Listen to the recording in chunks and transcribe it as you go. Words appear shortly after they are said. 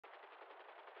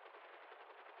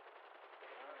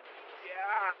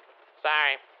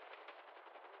Sorry.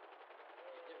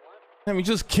 And we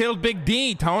just killed Big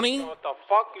D, Tony. What the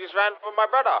fuck? You just ran for my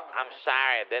brother. I'm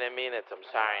sorry. I didn't mean it. I'm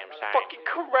sorry. Fucking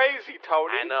crazy,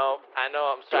 Tony. I know.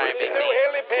 I'm sorry, Big D. There's no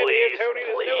helipad here, Tony.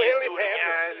 There's no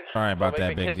helipad. Sorry about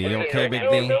that, Big D. Okay, Big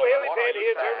D. No helipad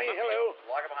here, Tony. Hello.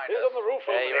 Who's on the roof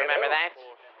over there? You remember that?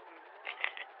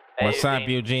 What's up,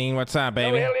 Eugene? What's up, No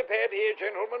baby? helipad here,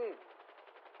 gentlemen.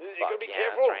 You gotta be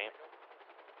careful. That's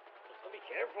right. Be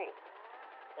careful.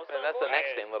 That's the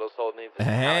next thing Little Soul needs.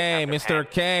 Hey, Mr.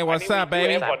 K, what's up,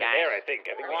 baby? What's up,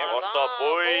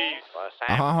 boys?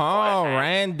 Oh,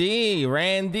 Randy. Hey,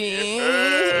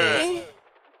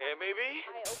 baby.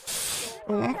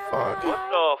 Oh, fuck. What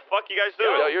the fuck you guys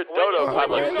doing? Yo, your Dodo Club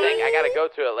looks sick. I gotta go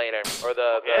to it later. Or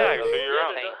the you're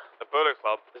on thing. the Bullet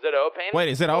Club. Is it open? Wait,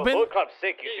 is it open? Bullet Club's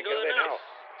sick. You should go there now.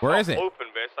 Where is it? Open,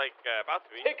 but it's like about to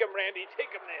be. Take him, Randy. Take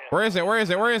him there. Where is it? Where is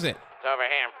it? Where is it? It's over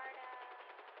here.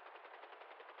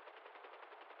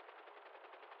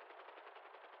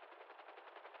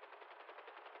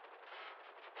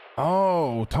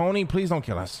 Oh, Tony, please don't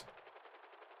kill us.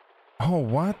 Oh,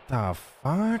 what the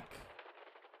fuck?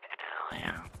 Hell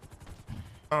yeah.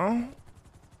 Oh.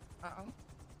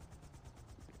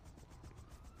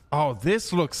 Oh,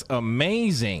 this looks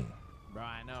amazing. Bro,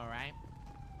 I know, right?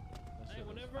 Hey,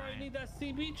 whenever I need that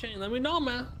CB chain, let me know,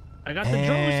 man. I got the drone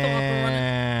still up and running.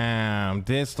 Damn,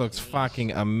 this looks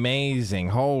fucking amazing.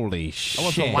 Holy I want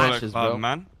some shit. watches, bro.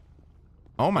 man.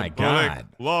 Oh my god.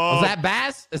 Is that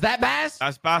Bass? Is that Bass?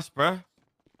 That's Bass, bro.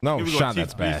 No Here we go, shot, Chief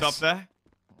that's Police bad. up there.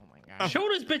 Oh my god.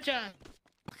 Shoot his bitch ass.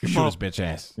 Shoot his bitch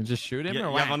ass. You just shoot him Yeah, or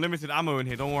you what? have unlimited ammo in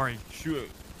here. Don't worry. Shoot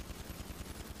it.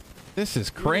 This is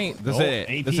crazy. Does Oh,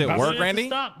 it work, Randy?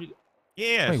 Stop.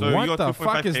 Yeah. Wait, so what you got the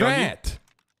fuck is 2.5K on you. that?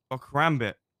 A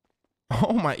karambit.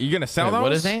 Oh my, you gonna sell Wait, those?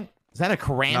 what is that? Is that a No,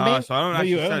 karambit? so I don't No, actually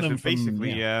you sell earn it. So them from-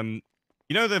 basically, yeah. you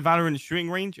know the Valorant shooting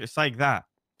range? It's like that.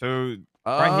 So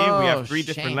right here we have three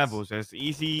different shanks. levels. There's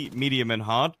easy, medium, and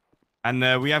hard.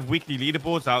 And we have weekly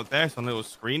leaderboards out there. It's on a little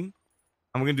screen.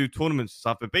 And we're gonna do tournaments and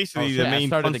stuff. But basically, Oh, shit, the I main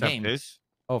started the concept game. is.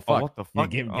 Oh Oh, fuck. what the Yeah,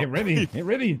 fuck? get ready. Get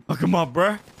ready. Look him up,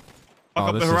 bruh. Fuck Oh,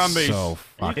 up the this Harambees. is so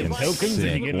fucking tokens and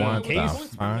sick. you get What case.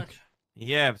 the fuck?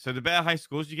 Yeah, so the better high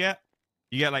scores you get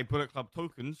like Bullet Club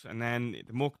tokens, and then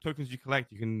the more tokens you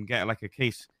collect, you can get like a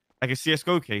case, like a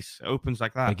CS:GO case. It opens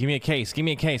like that. Hey, give me a case. Give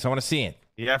me a case. I want to see it.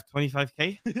 You have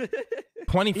 25K.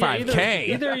 25K.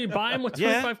 Either you buy them with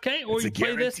Yeah. 25K or It's you a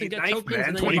play this and guaranteed get knife, tokens man.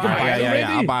 and then you 25. buy Yeah, it.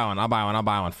 I'll buy one. I'll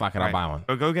buy one. Fuck it, I'll Right. buy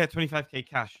one. Go get 25K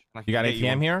cash. I You can got get ATM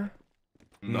one. here?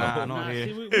 Nah, Nah, not here.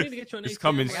 see, we need to get you an It's ATM.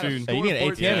 coming We gotta soon. Hey, you need an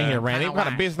Report, ATM in yeah. here, Randy. What kind of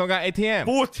Kinda business don't got ATM?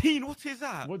 14. What is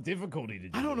that? What difficulty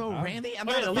did you I don't do, know, huh? Randy. I'm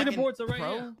Oh, not yeah, a the fucking leaderboards are right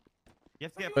pro. here. You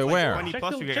have to get Wait, where? 20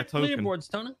 plus, you get a Check the token. leaderboards,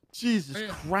 Tony. Jesus Yeah.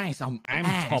 Christ, I'm I'm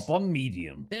top on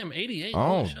medium. Damn, 88. Oh,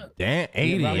 Holy shit. damn. There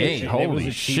 88. was Holy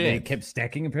a cheat, they shit. kept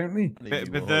stacking apparently. But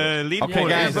the leaderboard Okay,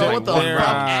 guys, is bro, like what the they're, fuck?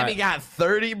 uh, Abby got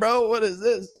 30, bro. What is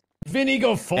this? Vinny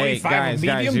go Hey, 45 guys,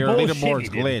 medium. your Bullshit, leaderboard's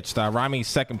he did. glitched. Rami's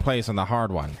second place on the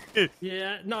hard one.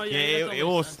 Yeah, no, Yeah, yeah. it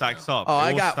all stacks up. Oh, It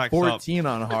I all got stacks 14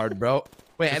 on hard, bro.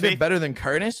 Wait, I See? did better than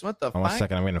Curtis? What the Oh, one fuck?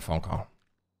 second, I'm getting a phone call.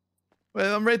 Wait,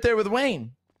 I'm right there with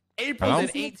Wayne. April's Hello?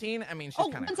 at 18. I mean, she's Oh,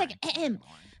 kind one of. second.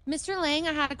 Mr. Lang,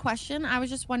 I had a question. I was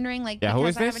just wondering, like, Yeah, who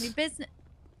because is I have this? a new business.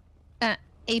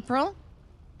 April.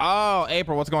 Oh,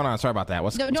 April, what's going on? Sorry about that.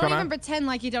 What's No, going don't even on? pretend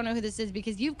like you don't know who this is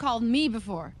because you've called me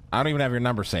before. I don't even have your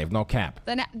number saved. No cap.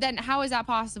 Then how is that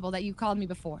possible that you've called me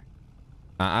before?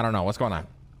 I don't know. What's going on?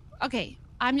 Okay,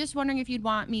 I'm just wondering if you'd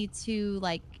want me to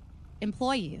like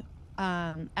employ you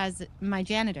as my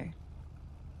janitor.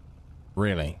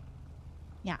 Really?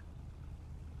 Yeah.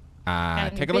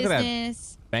 Got Take new a look at that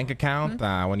business. bank account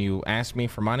when you asked me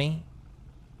for money.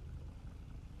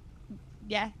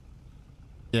 Yeah.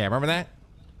 Yeah, remember that?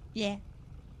 Yeah.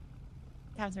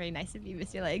 That was very nice of you,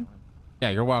 Mr. Lang. Yeah,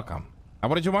 you're welcome.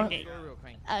 What did you want? Okay.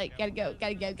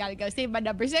 Gotta go. Save my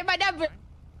number. Save my number.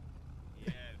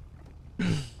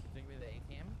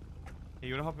 Hey,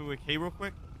 you wanna hop in with K real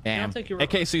quick? Yeah, I'll Damn. take you.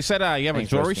 Okay, so you said you have a Thanks,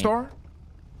 jewelry Rusty. store?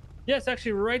 Yeah, it's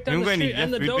actually right down You the got any street,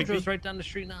 and the Jeff Food, dojo's Bigby? right down the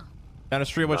street now. Down the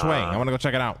street, which way? I want to go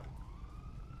check it out.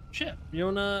 Shit, you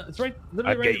wanna? It's right,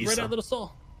 literally right out Little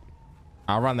Soul.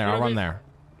 I'll run there. I'll run there.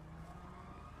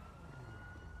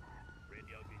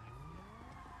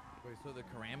 Wait, so the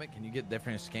ceramic, can you get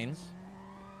different skins?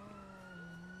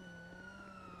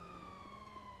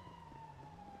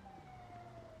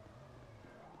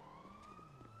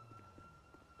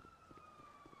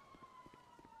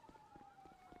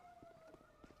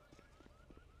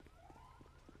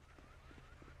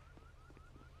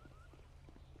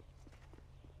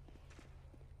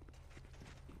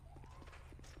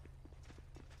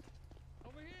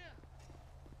 Over here.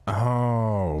 Oh,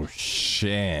 Oh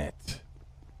shit.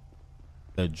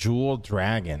 The Jewel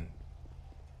Dragon.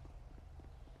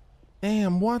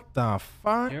 Damn, what the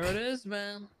fuck? Here it is,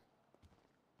 man.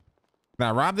 Can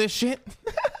I rob this shit?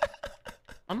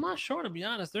 I'm not sure, to be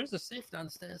honest. There's a safe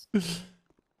downstairs.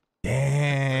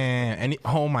 Damn. And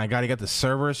oh my god, he got the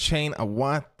servers chain.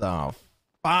 What the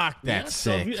fuck? That's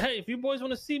so sick. if you boys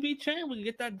want a CB chain, we can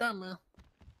get that done, man.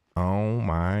 Oh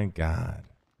my god.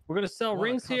 We're gonna sell What a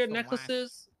rings here, custom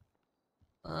necklaces,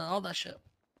 all that shit.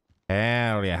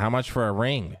 Hell yeah. How much for a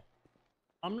ring?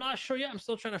 I'm not sure yet. I'm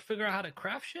still trying to figure out how to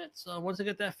craft shit. So once I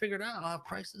get that figured out, I'll have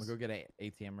prices. We'll go get a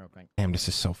ATM real quick. Damn, this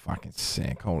is so fucking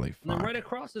sick. Holy And then fuck. right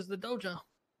across is the dojo.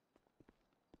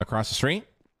 Across the street?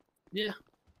 Yeah.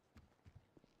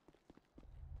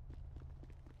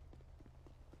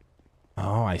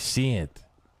 Oh, I see it.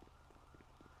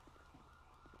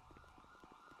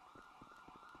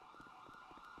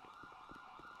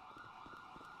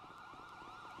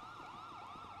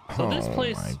 So this Oh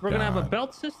place, my we're gonna have a God.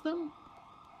 belt system.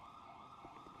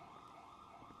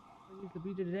 We use the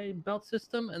BJJ belt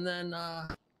system, and then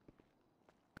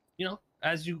you know,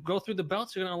 as you go through the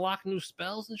belts, you're gonna unlock new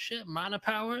spells and shit, mana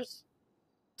powers,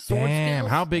 sword Damn, skills.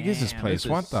 how big is this Damn, place?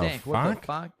 is What the sick. What the fuck?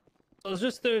 fuck? So it's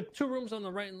just the 2 rooms on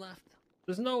the right and left.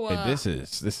 There's no Hey, this is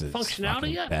functionality fucking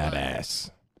yet, but- badass.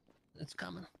 it's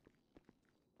coming.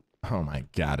 Oh my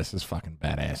god, this is fucking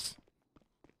badass.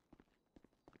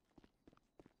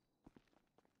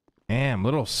 Damn,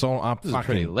 little soul up This is fucking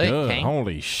pretty lit, good. King.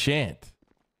 Holy shit.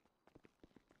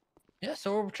 Yeah,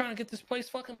 so we're trying to get this place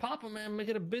fucking popping, man. Make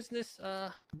it a business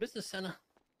center.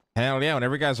 Hell yeah,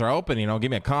 whenever you guys are open, you know, give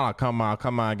me a call. I'll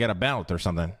come get a belt or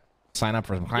something. Sign up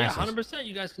for some Yeah, classes. 100%.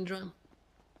 You guys can join.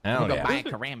 Hell Go yeah. buy a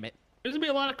karambit. There's gonna be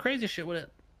a lot of crazy shit with it.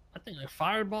 I think like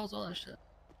fireballs, all that shit.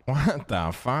 What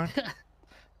the fuck? Can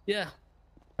Yeah.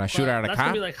 I shoot but out a that's cop?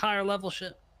 gonna be like higher level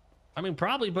shit. I mean,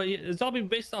 probably, but it's all be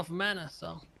based off of mana.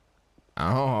 So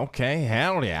Oh, okay.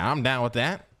 Hell yeah. I'm down with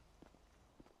that.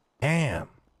 Damn.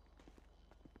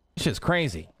 This shit's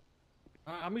crazy.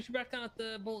 all right, I'll meet you back down at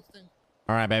the bullets thing.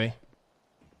 All right, baby.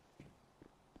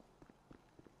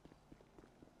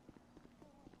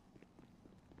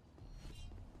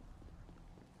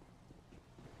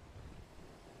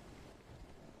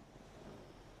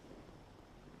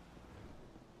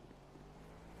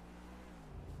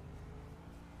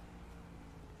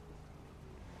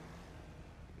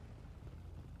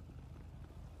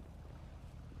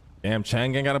 Damn,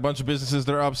 Changan got a bunch of businesses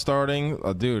they're upstarting.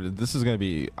 Dude, this is going to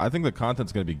be... I think the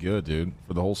content's going to be good, dude,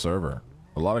 for the whole server.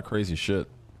 A lot of crazy shit.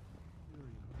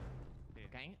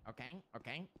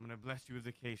 Okay. I'm gonna bless you with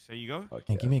the case. There you go.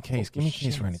 Hey, give me a case. Give me a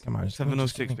case, Randy. Come on. Just give me-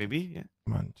 just give 706, me- baby. Yeah.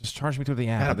 Come on. Just charge me through the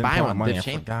app. I Gotta didn't buy put my one, money. I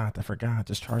dipshit. forgot.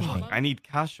 Just charge me. I need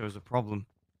cash. There's a problem.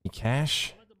 You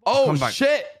cash? Oh Come back.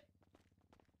 shit!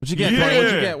 What'd you get, Yeah. Tony?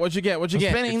 What'd you get? What'd you get? What'd you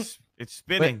I'm get? spinning. It's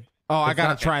spinning. Oh, I It's gotta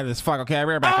not- try this. Fuck. Okay, I'll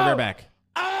be right back. I'll be right back.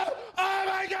 Oh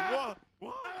my god!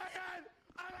 What?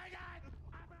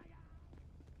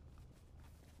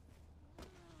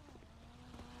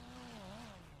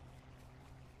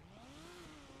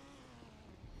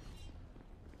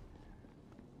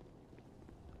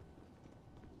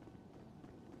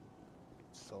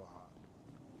 So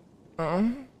hot.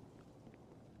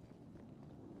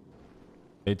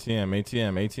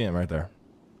 ATM right there.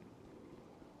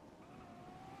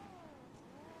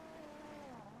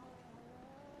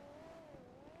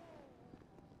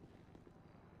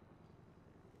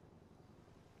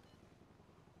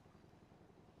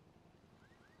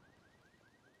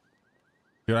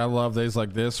 Dude, I love days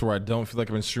like this where I don't feel like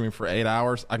I've been streaming for 8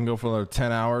 hours. I can go for another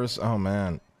 10 hours. Oh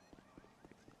man.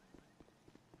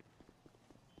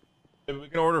 Maybe we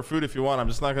can order food if you want. I'm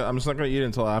just not gonna eat it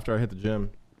until after I hit the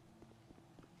gym.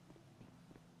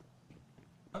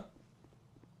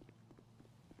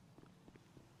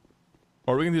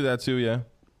 Or we can do that too, yeah.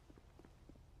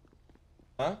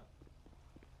 Huh?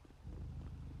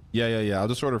 Yeah. I'll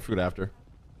just order food after.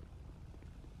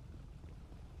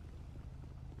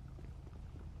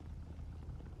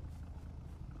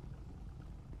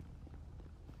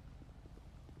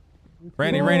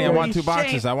 Randy, I want 2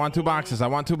 boxes. I want 2 boxes. I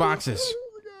want 2 boxes.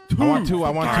 I want 2. I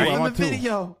want 2.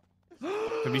 Video.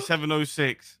 Could be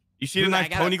 706. You see the Dude, I knife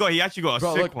gotta- Tony got? He actually got a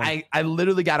Bro, sick look, one. I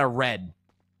literally got a red.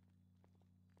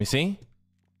 You see?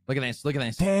 Look at this. Look at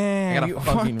this. Damn. I got a you-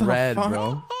 fucking what the red, fuck?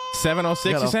 bro.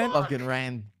 706, Got you a said? fucking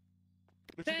red.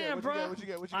 Damn, bro.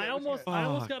 I almost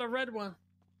got a red one.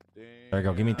 There you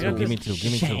go. Give me 2. Give me 2.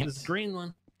 Give me 2. This green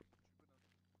one.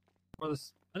 Or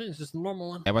this, I think it's just a normal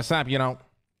one. Hey, what's up? You know?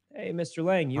 Hey, Mr.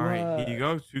 Lang, you All right, here you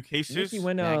go. 2 cases. You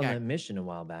went Yeah, I on got a mission a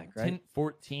while back, right? 10,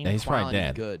 14. Yeah, he's probably quality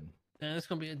dead. Good. Yeah, it's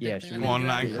gonna be a Yeah, dick should thing. we- Come on, Yeah,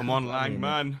 Lang. yeah. Come on, Lang,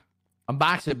 man. I'm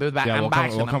boxing, boo. Yeah, I'm we'll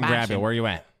boxing. come I'm grab you. boxing. Where you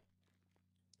at?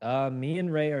 Me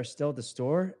and Ray are still at the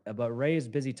store, but Ray is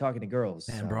busy talking to girls.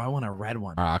 Man, so- bro, I want a red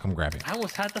one. All right, I'll come grab you. I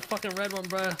almost had the fucking red one,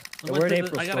 bro. Yeah, we're in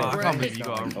April I store. got I a can't gray. believe you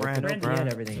got a Open, red, open, bro. and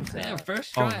everything is Damn, out.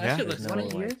 first Oh, try. yeah? That shit There's looks no,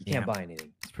 funny. like, you can't Damn. buy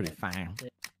anything. It's pretty fine.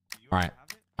 All right.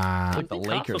 Like the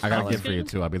Lakers. I got a colors gift for you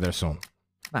too. I'll be there soon.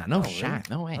 Nah, no Oh, shot.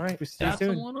 No way. All right, We see you stabbed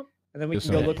soon. someone up? And then we Yes,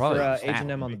 can go sir. look Probably for fat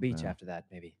H&M on the maybe. beach after that,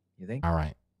 maybe. You think? All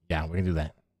right. Yeah, we can do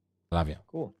that. Love you.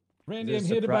 Cool. Randy, Is I'm it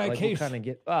a here to buy a surprise? case. We'll kind of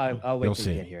get. I'll wait You'll till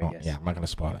see. you get here, Oh, I guess. yeah, I'm not gonna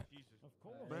spoil it.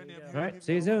 All right.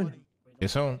 See you soon. See you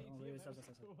soon.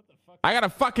 I got a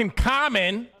fucking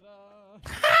common.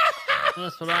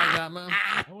 That's what I got, man.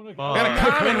 I got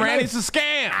a common, Randy. It's a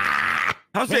scam.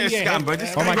 How's it a scam, bro?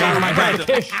 This Oh my guy god! Oh my got god!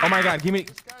 red. Oh my god! Give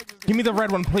me the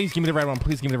red one, please. Give me the red one,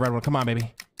 please. Give me the red one. Come on,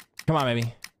 baby. Come on, baby.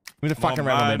 Give me the fucking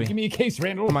red one, man. baby. Give me a case,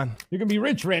 Randall. Come on. You're gonna be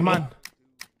rich, Come Randall. on.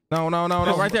 No,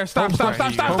 right there. Stop, stop,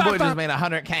 stop, stop, Homeboy stop, just stop. made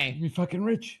 100K. You fucking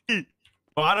rich.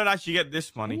 Well, I don't actually get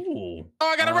this money. Ooh. Oh,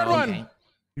 I got a red Okay. one.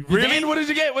 Really? What did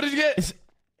you get? What did you get?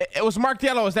 It was marked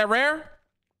yellow. Is that rare?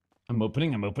 I'm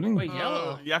opening. Wait,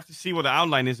 yellow. You have to see what the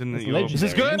outline is in the. That's your- legendary. Is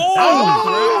this good?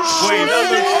 Oh, wait,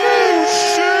 that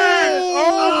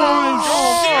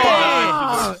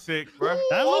looks sick, bro.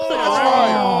 That looks like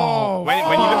a red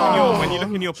one. When you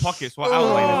look in your pockets, what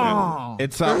outline is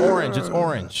It's orange. It's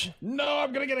orange. No,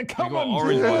 I'm gonna get a it? You common. got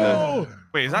orange one there.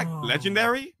 Wait, is that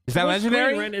legendary? Is that What's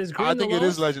legendary? green, Red? Is green I the think it is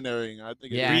lowest? legendary. I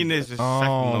think Yeah. Green is the second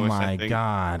Oh lowest, I my think.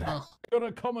 god. Oh. Got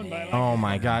a common, man. Oh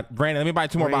my god. Brandon, let me buy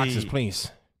 2 more boxes, Wait.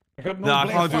 please. I got No, I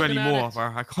black can't do one. any fucking more, addict. bro.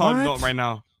 I can't, What? not right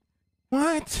now.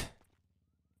 What?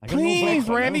 I got no black Please,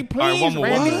 one, Randy, no. please, Alright, one more,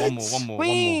 Randy. one more.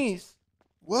 Please.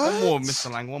 What? One more,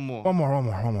 Mr. Lang, one more. One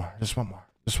more. Just one more.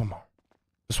 Just one more.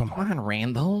 Come on,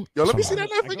 Randall. Yo, let me Come see on. that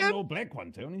I knife got again. no black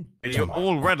one, Tony. Your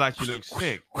all red actually looks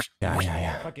sick.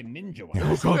 Yeah. Fucking ninja Let me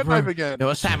one. see that knife again. Yo,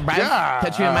 what's up, bro? Yeah.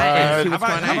 Touch you in my ear. See How what's about,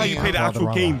 going how about on. you play the I'll actual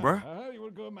bother game, one. bro? You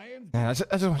wanna go, man? Yeah,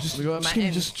 just We go just at give me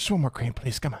my just one more cream,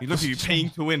 please. Come on. You look like you're Just paying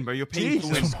to win, bro. You're paying to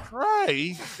win. Jesus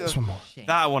Christ. Just one more.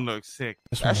 That one looks sick.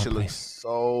 Just That one shit more, looks please.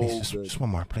 so Please, good. just one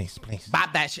more, please.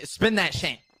 Bop that shit. Spin that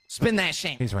shit. Spin that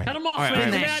shit. Please, Randy. Cut him off, Alright, man.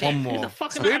 alright, Get out one of here. more. Get the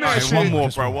fucking Spin out that of Alright, shit. one more,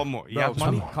 Just bro. one One more. You Bro, have just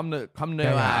money? one more. come to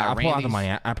Yeah, I'll pull out the Randy's.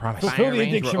 money. I promise. Fulfill the Fire Range,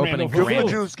 addiction, we're Randall. opening for Give him the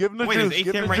Fulfill. juice. Give him the Wait, juice. there's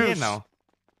Give him ATM the right here juice. now.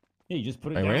 Yeah, you just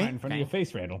put it Wait, down really? right in front of your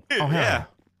face, Randall. Oh, hell yeah.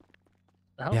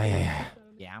 here. Yeah.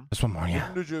 Yeah. Just one more, Give yeah.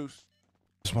 him the juice.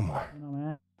 Just one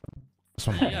more. Just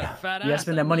one more, You got yeah. a fat You gotta ass.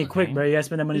 spend that money quick, bro. You gotta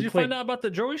spend that money Did you quick. find out about the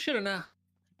jewelry shit or not?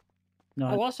 No,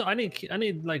 Oh, also, I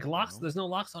need like locks. There's no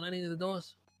locks on any of the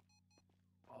doors.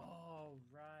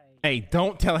 Hey,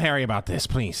 don't tell Harry about this,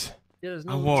 please. Yeah, there's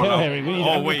I no. won't. Tell Harry, we need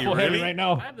Oh, to wait, call Harry really? right I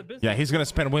now. have the business. Yeah, he's gonna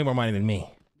spend way more money than me.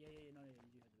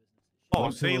 Oh,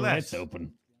 Until say the less. lights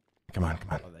open. Come on.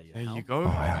 There you Oh, go.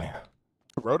 hell yeah.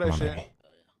 Roll Come that on, shit. baby.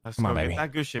 Let's Come on, go. baby. Get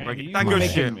that good shit, bro. Hey, Get you that Come on, good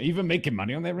baby. shit. Even making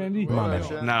money on that, Randy? Come on, Roll that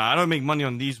baby. shit. Nah, I don't make money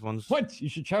on these ones. What? You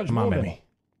should charge Come on, more. then. baby.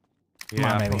 Yeah,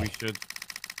 on, I baby. probably should.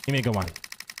 Give me a good one.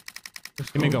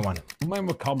 Give me a good one. Mine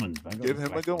were common. I got Give the him a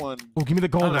black good one. Oh, give me the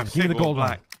gold Oh, one. that's Give me the sick, all gold one.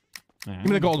 black. Yeah. Give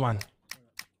me the gold one.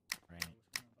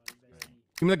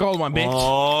 Give me the gold one, bitch.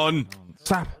 On.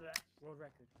 Stop.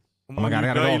 Come Oh my on, God, I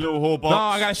you got a dirty gold. little whole box. No,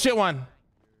 I got a shit one.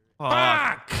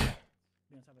 Fuck. Fuck.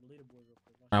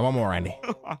 All right, one more, Randy.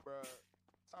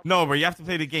 No, bro, you have to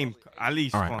play the game at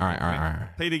least. All right, Come all on, right, all right, all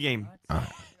right. Play the game. All right.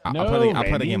 I'll No, play the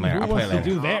Randy, game later. who I'll play it wants to later.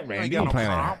 do that, Randy? I'll play it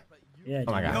later. Yeah,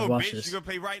 Oh my dude, God. No, watch bitch, this. you gonna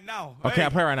play right now. Okay, Hey.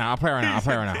 I'll play right now. I'll play right now. I'll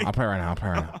play right now. I'll play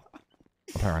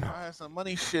right now. I have some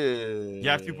money shit. You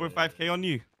have 2.5K on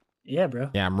you. Yeah, bro.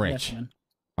 Yeah, I'm Yes, rich. man.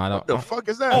 I What don't. the fuck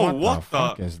is that? Oh, What what the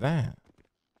fuck is that?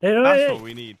 Hey, hey, That's hey. what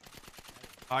we need.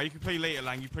 You can play later,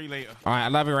 Lang. You play later. All right, I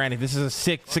love you, Randy. This is a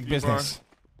sick you, bro. business.